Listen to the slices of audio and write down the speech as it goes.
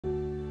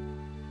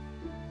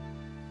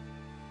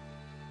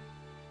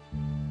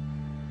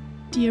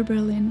Dear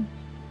Berlin,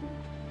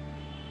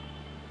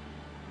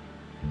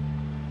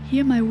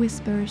 hear my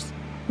whispers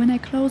when I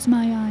close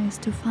my eyes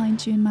to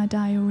find you in my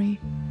diary.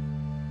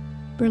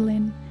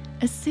 Berlin,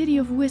 a city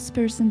of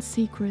whispers and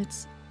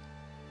secrets.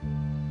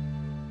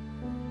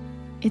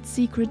 Its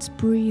secrets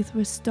breathe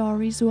with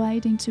stories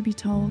waiting to be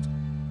told.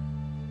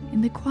 In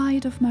the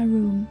quiet of my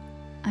room,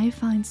 I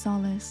find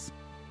solace,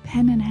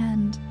 pen in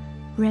hand,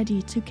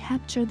 ready to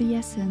capture the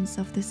essence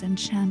of this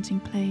enchanting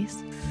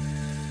place.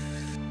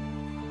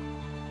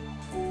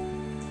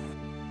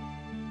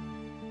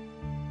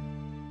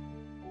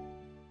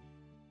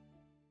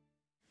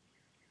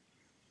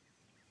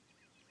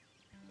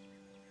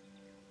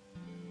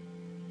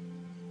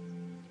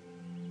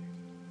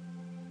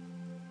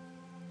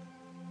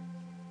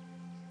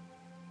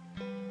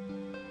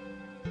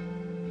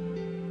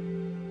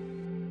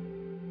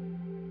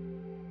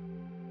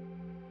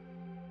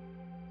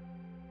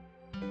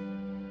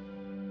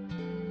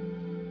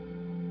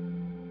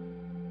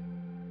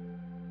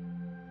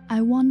 I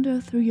wander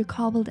through your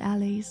cobbled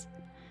alleys,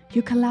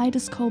 your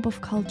kaleidoscope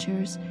of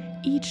cultures,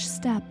 each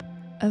step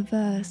a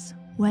verse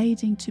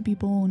waiting to be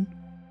born.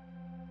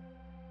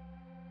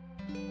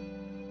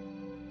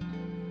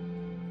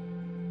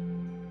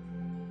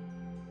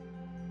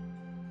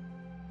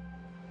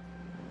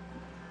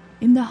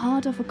 In the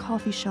heart of a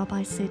coffee shop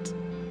I sit,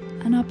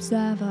 an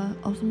observer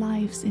of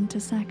lives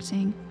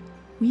intersecting,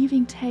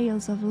 weaving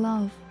tales of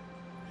love,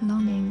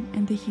 longing,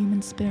 and the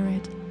human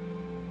spirit.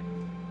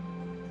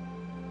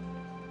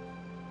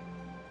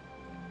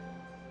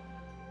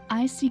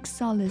 I seek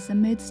solace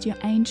amidst your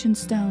ancient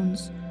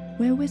stones,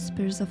 where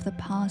whispers of the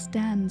past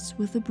dance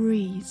with the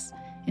breeze,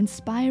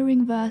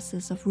 inspiring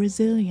verses of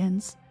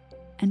resilience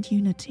and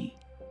unity.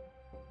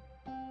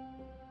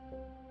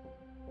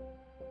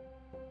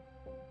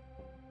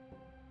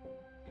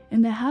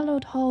 In the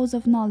hallowed halls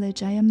of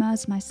knowledge I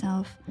immerse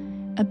myself,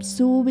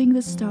 absorbing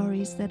the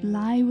stories that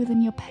lie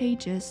within your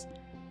pages,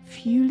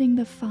 fueling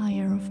the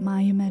fire of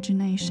my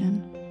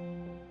imagination.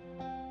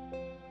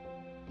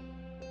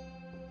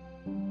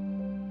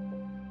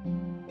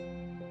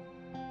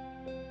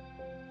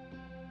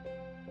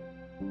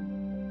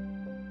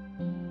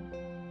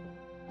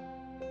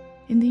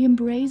 In the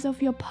embrace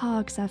of your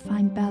parks I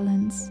find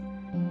balance.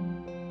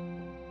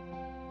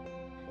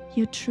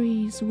 Your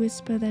trees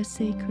whisper their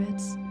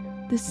secrets,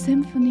 the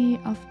symphony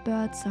of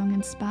birdsong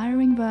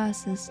inspiring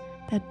verses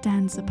that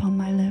dance upon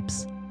my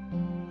lips.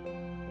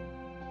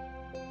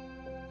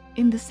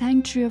 In the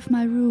sanctuary of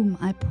my room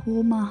I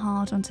pour my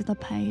heart onto the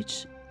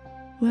page.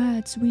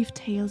 Words weave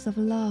tales of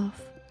love,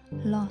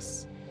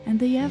 loss, and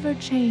the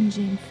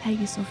ever-changing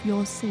face of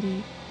your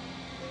city,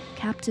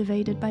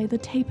 captivated by the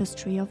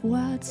tapestry of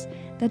words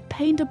that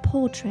paint a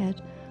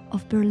portrait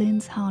of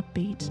Berlin's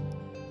heartbeat.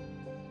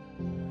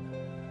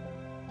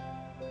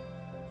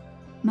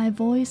 My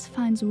voice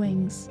finds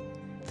wings.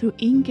 Through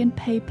ink and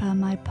paper,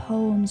 my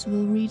poems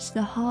will reach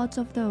the hearts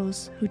of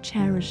those who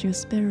cherish your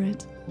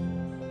spirit.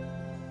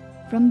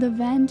 From the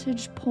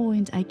vantage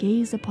point I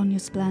gaze upon your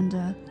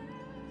splendor,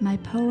 my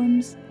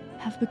poems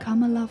have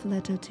become a love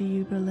letter to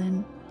you,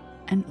 Berlin,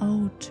 an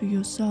ode to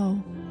your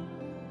soul.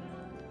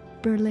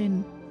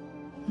 Berlin,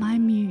 my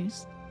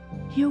muse,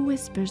 your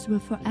whispers will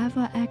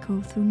forever echo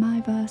through my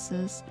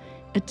verses,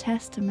 a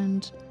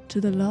testament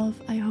to the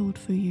love I hold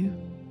for you.